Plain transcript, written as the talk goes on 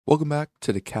Welcome back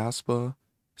to the Kaspa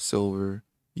Silver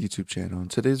YouTube channel. In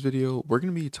today's video, we're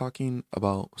going to be talking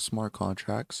about smart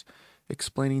contracts,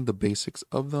 explaining the basics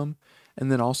of them,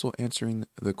 and then also answering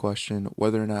the question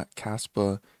whether or not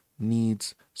Kaspa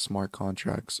needs smart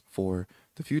contracts for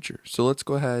the future. So let's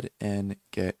go ahead and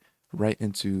get right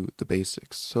into the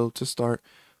basics. So to start,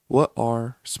 what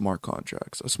are smart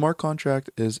contracts? A smart contract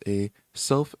is a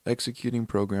self-executing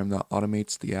program that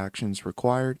automates the actions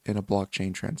required in a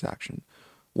blockchain transaction.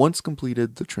 Once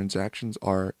completed, the transactions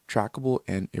are trackable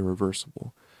and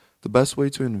irreversible. The best way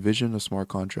to envision a smart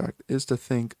contract is to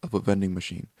think of a vending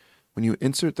machine. When you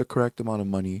insert the correct amount of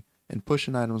money and push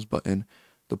an items button,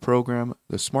 the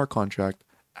smart contract,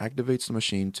 activates the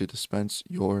machine to dispense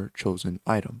your chosen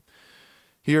item.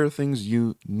 Here are things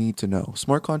you need to know.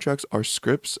 Smart contracts are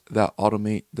scripts that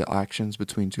automate the actions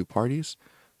between two parties.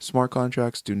 Smart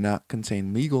contracts do not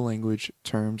contain legal language,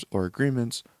 terms, or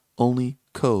agreements, only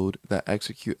code that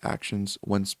execute actions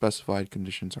when specified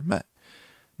conditions are met.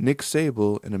 Nick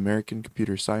Sable, an American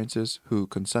computer scientist who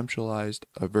conceptualized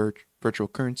a virtual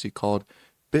currency called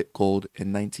BitGold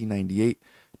in 1998,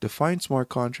 defined smart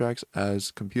contracts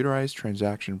as computerized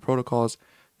transaction protocols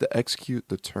that execute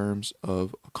the terms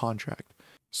of a contract.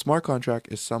 Smart contract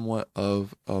is somewhat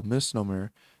of a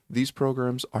misnomer. These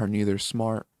programs are neither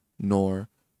smart nor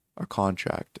a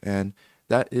contract, and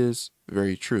that is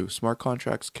very true. Smart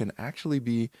contracts can actually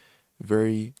be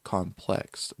very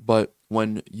complex, but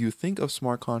when you think of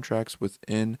smart contracts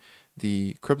within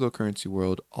the cryptocurrency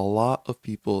world, a lot of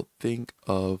people think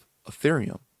of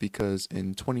Ethereum because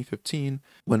in 2015,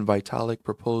 when Vitalik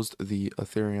proposed the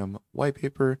Ethereum white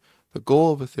paper, the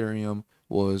goal of Ethereum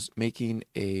was making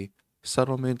a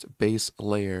settlement based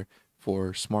layer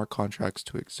for smart contracts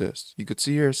to exist. You could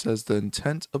see here it says the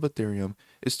intent of Ethereum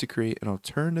is to create an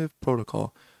alternative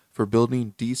protocol for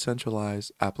building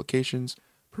decentralized applications,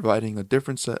 providing a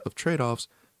different set of trade-offs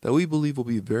that we believe will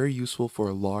be very useful for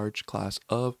a large class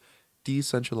of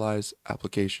decentralized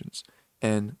applications.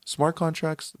 And smart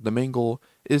contracts, the main goal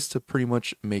is to pretty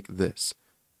much make this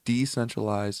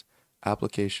decentralized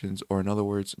applications, or in other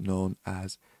words, known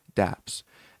as dApps.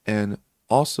 And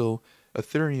also,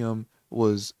 Ethereum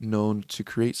was known to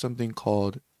create something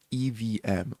called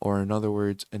EVM, or in other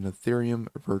words, an Ethereum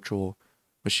virtual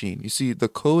machine. You see, the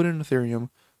code in Ethereum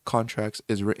contracts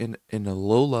is written in a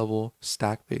low-level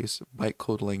stack-based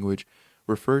bytecode language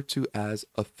referred to as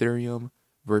Ethereum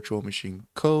virtual machine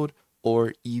code,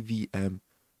 or EVM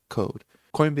code.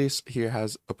 Coinbase here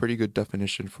has a pretty good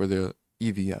definition for the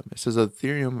EVM. It says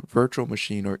Ethereum virtual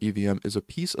machine, or EVM, is a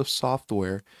piece of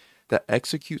software that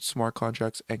executes smart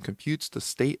contracts and computes the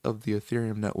state of the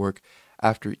Ethereum network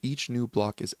after each new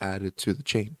block is added to the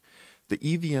chain. The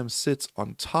EVM sits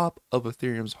on top of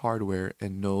Ethereum's hardware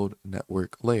and node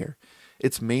network layer.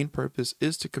 Its main purpose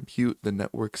is to compute the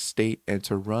network state and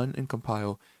to run and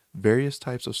compile various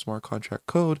types of smart contract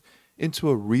code into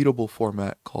a readable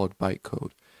format called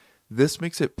bytecode. This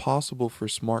makes it possible for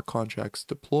smart contracts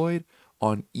deployed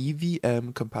on EVM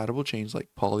compatible chains like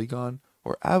Polygon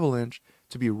or Avalanche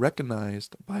to be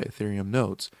recognized by Ethereum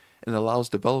nodes, and allows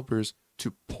developers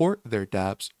to port their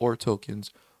dApps or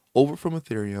tokens over from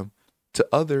Ethereum to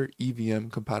other EVM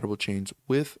compatible chains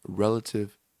with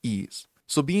relative ease.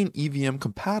 So being EVM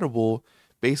compatible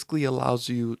basically allows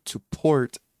you to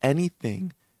port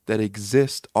anything that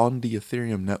exists on the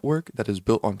Ethereum network that is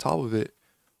built on top of it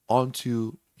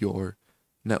onto your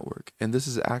network. And this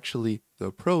is actually the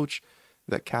approach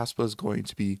that Kaspa is going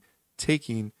to be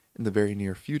taking in the very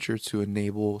near future to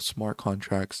enable smart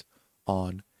contracts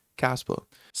on Kaspa.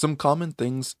 Some common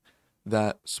things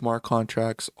that smart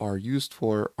contracts are used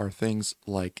for are things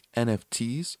like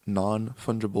NFTs,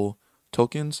 non-fungible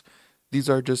tokens. These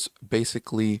are just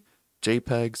basically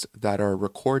JPEGs that are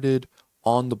recorded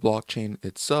on the blockchain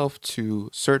itself to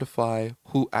certify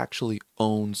who actually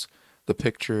owns the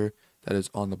picture that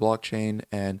is on the blockchain,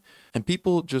 and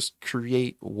people just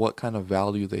create what kind of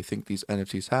value they think these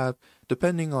NFTs have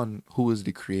depending on who is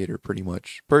the creator, pretty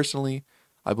much. Personally,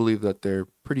 I believe that they're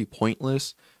pretty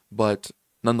pointless, but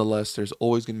nonetheless, there's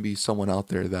always going to be someone out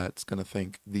there that's going to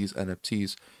think these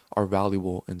NFTs are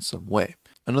valuable in some way.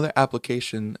 Another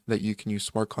application that you can use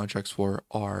smart contracts for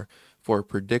are for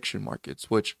prediction markets,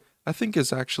 which I think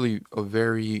is actually a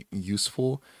very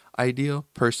useful idea.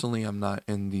 Personally, I'm not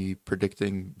in the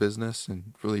predicting business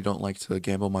and really don't like to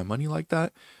gamble my money like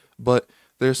that. But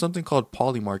there's something called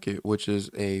Poly Market, which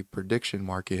is a prediction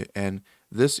market, and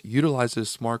this utilizes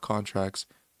smart contracts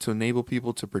to enable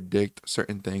people to predict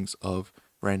certain things of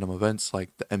random events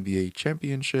like the NBA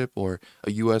championship or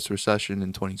a US recession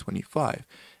in 2025.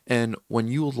 And when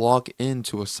you log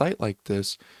into a site like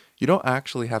this, you don't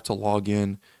actually have to log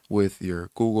in with your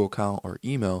Google account or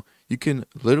email, you can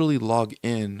literally log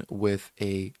in with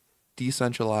a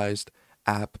decentralized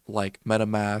app like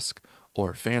MetaMask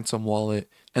or Phantom Wallet.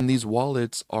 And these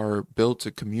wallets are built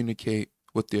to communicate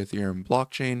with the Ethereum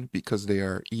blockchain because they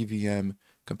are EVM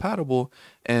compatible.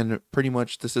 And pretty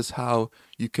much this is how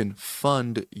you can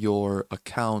fund your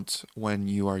account when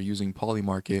you are using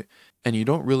Polymarket. And you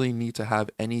don't really need to have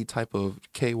any type of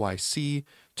KYC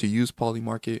to use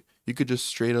Polymarket. You could just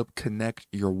straight up connect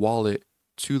your wallet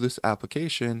to this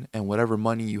application, and whatever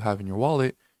money you have in your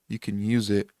wallet, you can use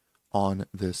it on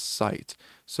this site.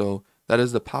 So that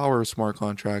is the power of smart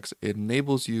contracts. It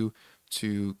enables you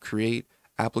to create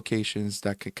applications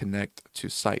that can connect to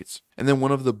sites. And then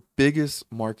one of the biggest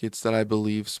markets that I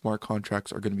believe smart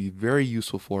contracts are going to be very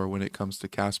useful for when it comes to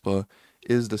Kaspa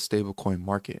is the stablecoin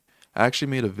market. I actually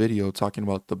made a video talking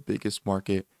about the biggest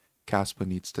market Kaspa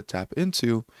needs to tap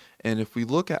into. And if we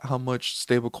look at how much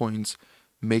stablecoins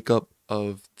make up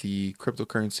of the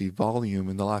cryptocurrency volume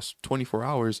in the last 24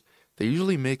 hours, they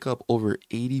usually make up over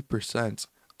 80%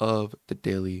 of the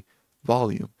daily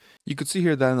volume. You could see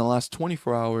here that in the last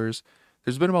 24 hours,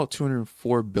 there's been about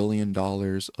 $204 billion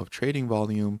of trading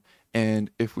volume. And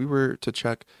if we were to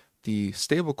check the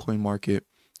stablecoin market,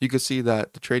 you could see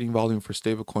that the trading volume for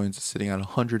stablecoins is sitting at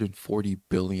 $140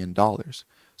 billion.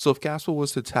 So if Kaspa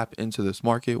was to tap into this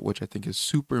market, which I think is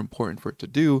super important for it to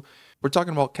do, we're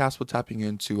talking about Kaspa tapping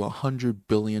into $100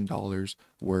 billion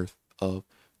worth of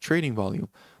trading volume.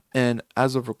 And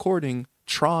as of recording,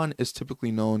 Tron is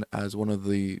typically known as one of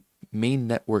the main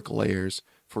network layers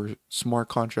for smart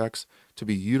contracts to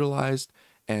be utilized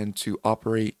and to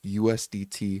operate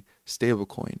USDT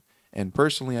stablecoin. And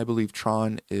personally, I believe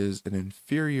Tron is an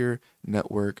inferior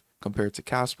network compared to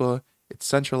Kaspa. It's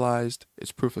centralized,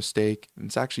 it's proof of stake, and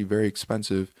it's actually very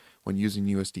expensive when using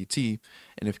USDT.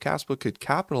 And if Kaspa could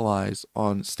capitalize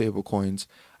on stablecoins,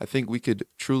 I think we could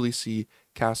truly see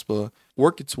Kaspa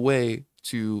work its way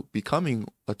to becoming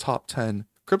a top 10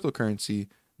 cryptocurrency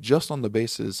just on the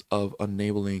basis of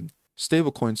enabling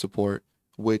stablecoin support,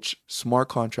 which smart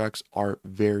contracts are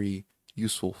very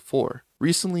useful for.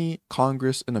 Recently,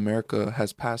 Congress in America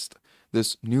has passed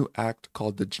this new act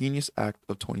called the Genius Act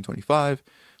of 2025,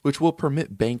 which will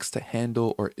permit banks to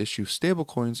handle or issue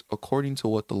stablecoins according to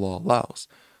what the law allows.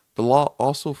 The law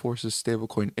also forces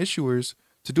stablecoin issuers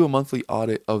to do a monthly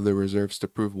audit of their reserves to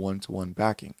prove one-to-one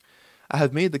backing. I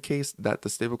have made the case that the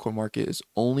stablecoin market is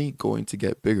only going to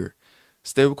get bigger.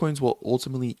 Stablecoins will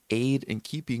ultimately aid in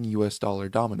keeping US dollar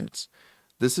dominance.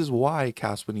 This is why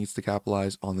Kaspa needs to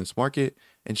capitalize on this market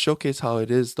and showcase how it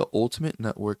is the ultimate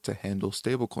network to handle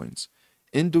stablecoins.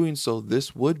 In doing so,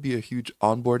 this would be a huge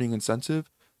onboarding incentive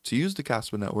to use the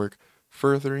Kaspa network,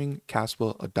 furthering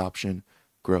Kaspa adoption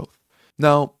growth.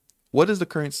 Now, what is the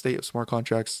current state of smart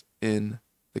contracts in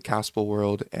the Kaspa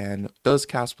world, and does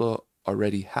Kaspa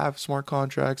already have smart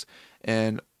contracts,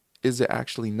 and is it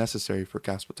actually necessary for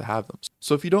Kaspa to have them?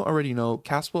 So if you don't already know,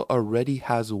 Kaspa already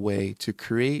has a way to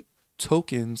create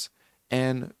tokens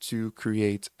and to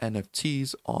create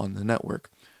NFTs on the network.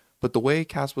 But the way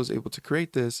Kaspa is able to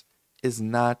create this is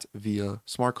not via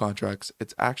smart contracts.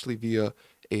 It's actually via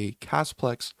a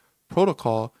Kasplex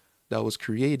protocol that was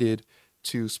created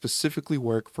to specifically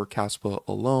work for Kaspa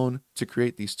alone to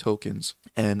create these tokens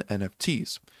and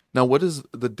NFTs. Now, what is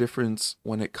the difference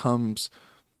when it comes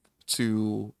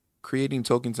to creating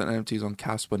tokens and NFTs on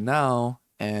Kaspa now,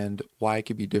 and why it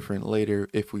could be different later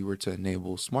if we were to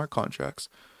enable smart contracts?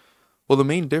 Well, the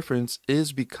main difference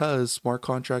is because smart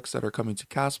contracts that are coming to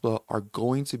Kaspa are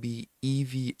going to be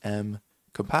EVM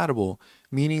compatible,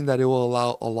 meaning that it will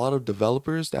allow a lot of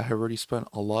developers that have already spent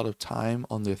a lot of time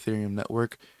on the Ethereum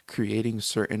network creating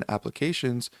certain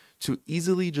applications to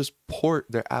easily just port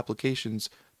their applications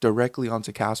directly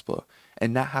onto Kaspa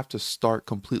and not have to start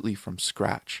completely from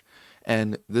scratch.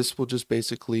 And this will just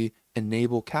basically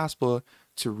enable Kaspa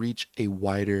to reach a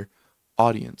wider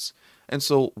audience. And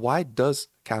so why does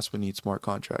Kaspa need smart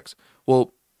contracts?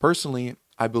 Well, personally,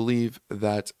 I believe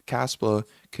that Kaspa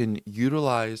can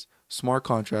utilize smart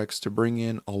contracts to bring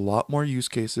in a lot more use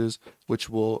cases, which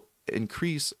will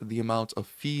increase the amount of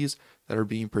fees that are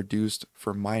being produced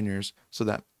for miners so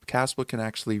that Kaspa can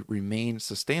actually remain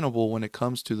sustainable when it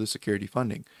comes to the security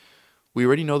funding. We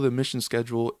already know the emission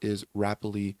schedule is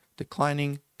rapidly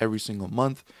declining every single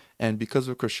month, and because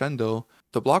of Crescendo,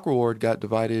 the block reward got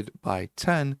divided by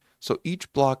 10, so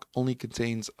each block only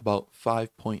contains about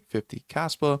 5.50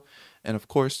 Kaspa, and of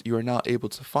course, you are now able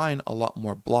to find a lot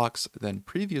more blocks than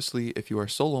previously if you are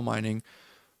solo mining,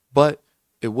 but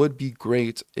it would be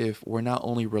great if we're not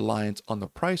only reliant on the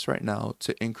price right now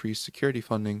to increase security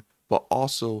funding, but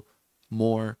also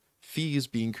more fees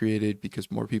being created because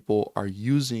more people are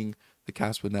using the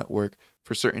Kaspa network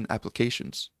for certain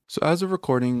applications. So as of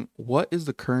recording, what is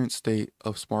the current state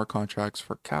of smart contracts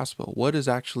for Kaspa? What is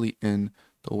actually in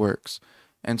the works?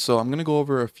 And so I'm going to go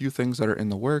over a few things that are in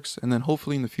the works, and then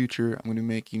hopefully in the future, I'm going to be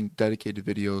making dedicated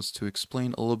videos to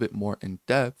explain a little bit more in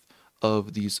depth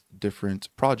of these different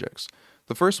projects.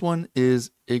 The first one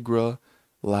is IGRA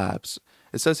Labs.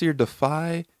 It says here,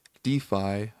 defy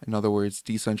DeFi, in other words,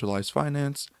 decentralized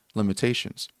finance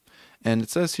limitations. And it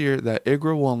says here that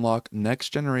IGRA will unlock next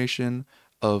generation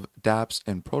of dApps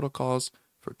and protocols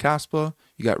for Kaspa.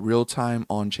 You got real-time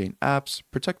on-chain apps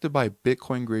protected by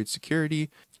Bitcoin-grade security,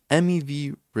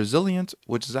 MEV resilient,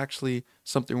 which is actually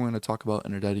something we're going to talk about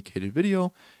in a dedicated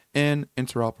video, and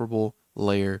interoperable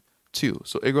layer 2.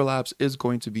 So IGRA Labs is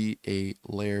going to be a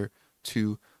layer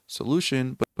 2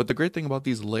 solution, but the great thing about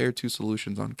these layer 2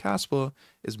 solutions on Kaspa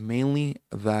is mainly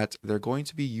that they're going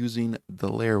to be using the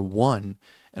layer 1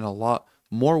 in a lot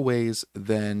more ways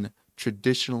than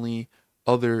traditionally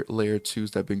other layer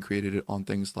 2s that have been created on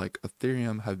things like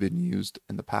Ethereum have been used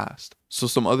in the past. So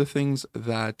some other things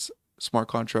that smart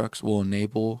contracts will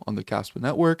enable on the Kaspa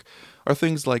network are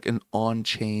things like an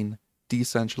on-chain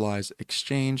decentralized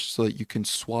exchange so that you can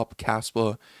swap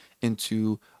Kaspa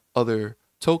into other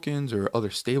tokens or other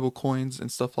stable coins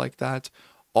and stuff like that,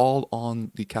 all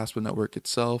on the Kaspa network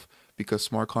itself, because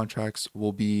smart contracts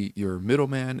will be your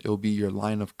middleman. It will be your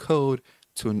line of code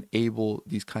to enable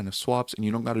these kind of swaps, and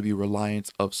you don't got to be reliant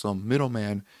of some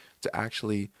middleman to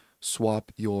actually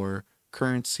swap your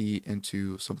currency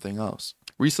into something else.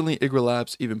 Recently, IGRA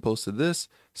Labs even posted this,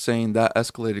 saying that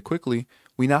escalated quickly.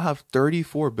 We now have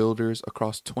 34 builders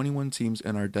across 21 teams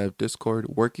in our dev Discord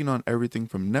working on everything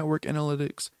from network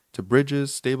analytics to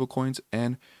bridges, stablecoins,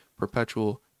 and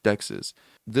perpetual dexes.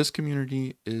 This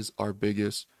community is our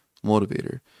biggest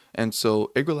motivator. And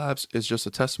so IGRA Labs is just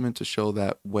a testament to show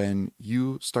that when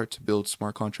you start to build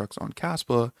smart contracts on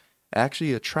Kaspa, it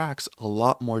actually attracts a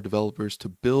lot more developers to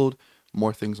build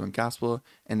more things on Kaspa,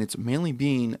 and it's mainly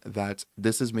being that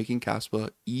this is making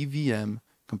Kaspa EVM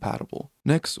compatible.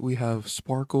 Next, we have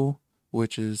Sparkle,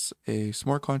 which is a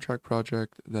smart contract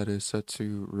project that is set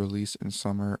to release in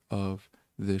summer of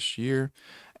this year.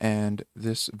 And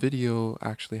this video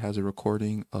actually has a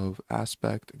recording of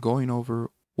Aspect going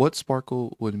over what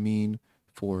Sparkle would mean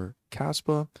for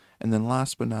Kaspa. And then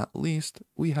last but not least,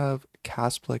 we have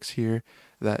Casplex here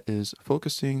that is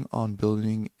focusing on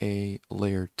building a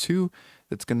layer 2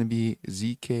 that's going to be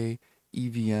ZK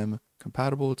EVM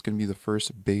compatible. It's going to be the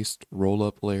first based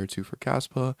rollup layer 2 for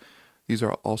Kaspa. These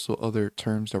are also other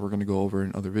terms that we're going to go over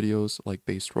in other videos, like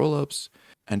based rollups.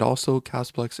 And also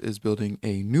Casplex is building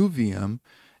a new VM,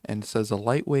 and it says a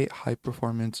lightweight, high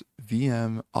performance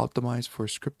VM optimized for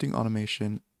scripting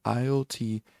automation,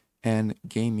 IoT, and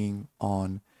gaming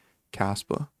on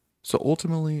Kaspa. So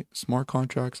ultimately, smart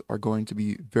contracts are going to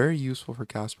be very useful for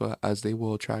Kaspa, as they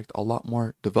will attract a lot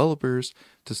more developers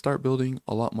to start building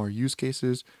a lot more use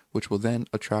cases, which will then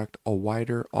attract a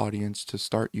wider audience to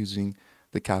start using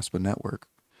the Kaspa network.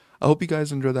 I hope you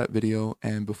guys enjoyed that video,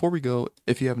 and before we go,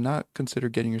 if you have not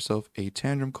considered getting yourself a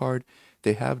Tandem card,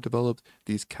 they have developed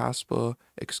these Kaspa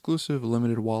exclusive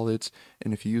limited wallets,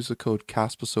 and if you use the code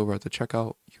KASPASILVER at the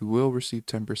checkout, you will receive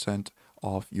 10%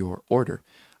 off your order.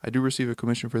 I do receive a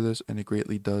commission for this, and it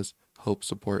greatly does help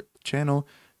support the channel.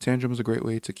 Tandem is a great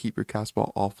way to keep your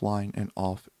Kaspa offline and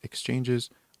off exchanges.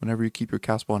 Whenever you keep your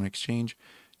Kaspa on exchange,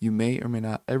 you may or may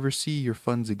not ever see your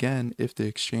funds again if the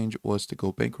exchange was to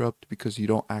go bankrupt, because you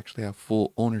don't actually have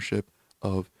full ownership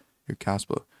of your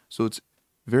Kaspa. So it's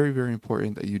very, very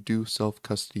important that you do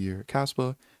self-custody your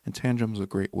Kaspa, and Tandem is a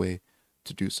great way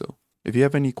to do so. If you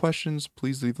have any questions,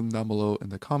 please leave them down below in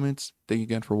the comments. Thank you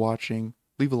again for watching.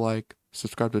 Leave a like,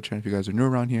 subscribe to the channel if you guys are new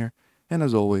around here, and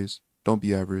as always, don't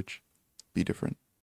be average, be different.